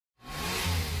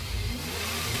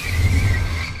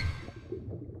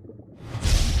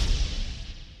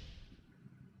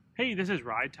Hey, this is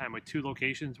Ride Time with two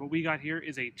locations. What we got here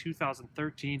is a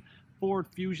 2013 Ford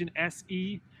Fusion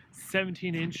SE.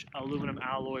 17-inch aluminum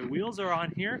alloy wheels are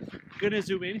on here. Gonna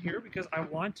zoom in here because I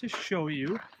want to show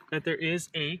you that there is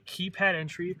a keypad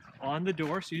entry on the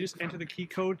door. So you just enter the key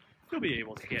code, you'll be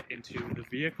able to get into the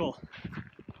vehicle.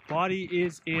 Body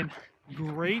is in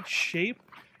great shape.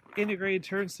 Integrated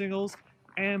turn signals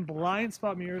and blind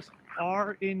spot mirrors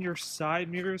are in your side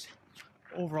mirrors.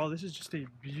 Overall, this is just a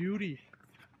beauty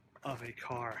of a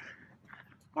car.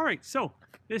 All right, so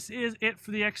this is it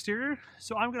for the exterior.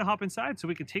 So I'm gonna hop inside so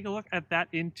we can take a look at that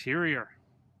interior.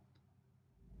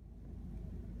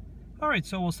 All right,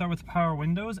 so we'll start with the power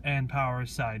windows and power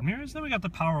side mirrors. Then we got the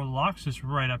power locks just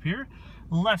right up here.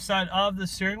 Left side of the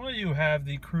steering wheel, you have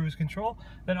the cruise control.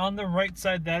 Then on the right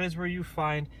side, that is where you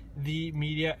find the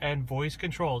media and voice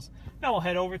controls. Now we'll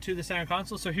head over to the center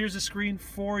console. So here's the screen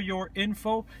for your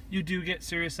info. You do get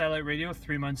Sirius Satellite Radio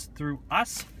 3 months through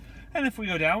us. And if we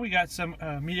go down, we got some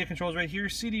media controls right here.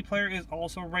 CD player is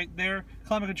also right there.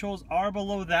 Climate controls are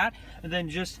below that. And then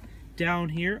just down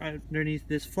here underneath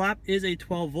this flap is a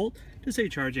 12 volt to say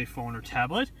charge a phone or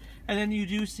tablet. And then you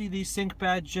do see the sync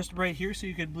badge just right here, so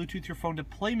you can Bluetooth your phone to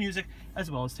play music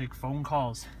as well as take phone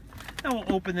calls. Now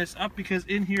we'll open this up because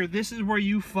in here, this is where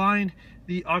you find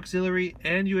the auxiliary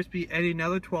and USB and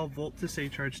another 12 volt to say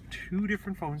charge 2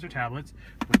 different phones or tablets,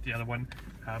 with the other one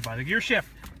by the gear shift.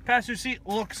 Passenger seat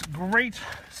looks great,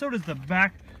 so does the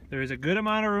back. There is a good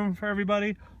amount of room for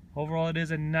everybody. Overall, it is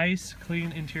a nice,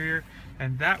 clean interior,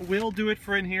 and that will do it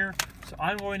for in here. So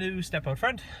I'm going to step out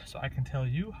front so I can tell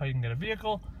you how you can get a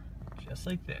vehicle just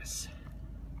like this.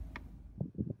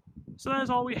 So that is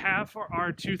all we have for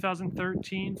our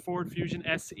 2013 Ford Fusion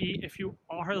SE. If you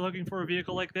are looking for a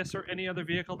vehicle like this or any other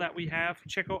vehicle that we have,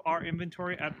 check out our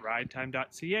inventory at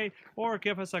ridetime.ca or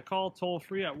give us a call toll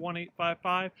free at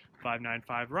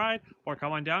 1-855-595-RIDE or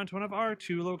come on down to one of our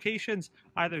 2 locations,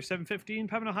 either 715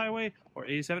 Pembina Highway or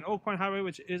 87 Oak Point Highway,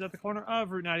 which is at the corner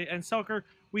of Route 90 and Selker.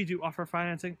 We do offer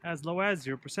financing as low as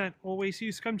 0%. Always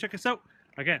use. Come check us out.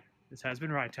 Again, this has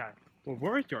been Ride Time. We're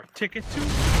worth your ticket to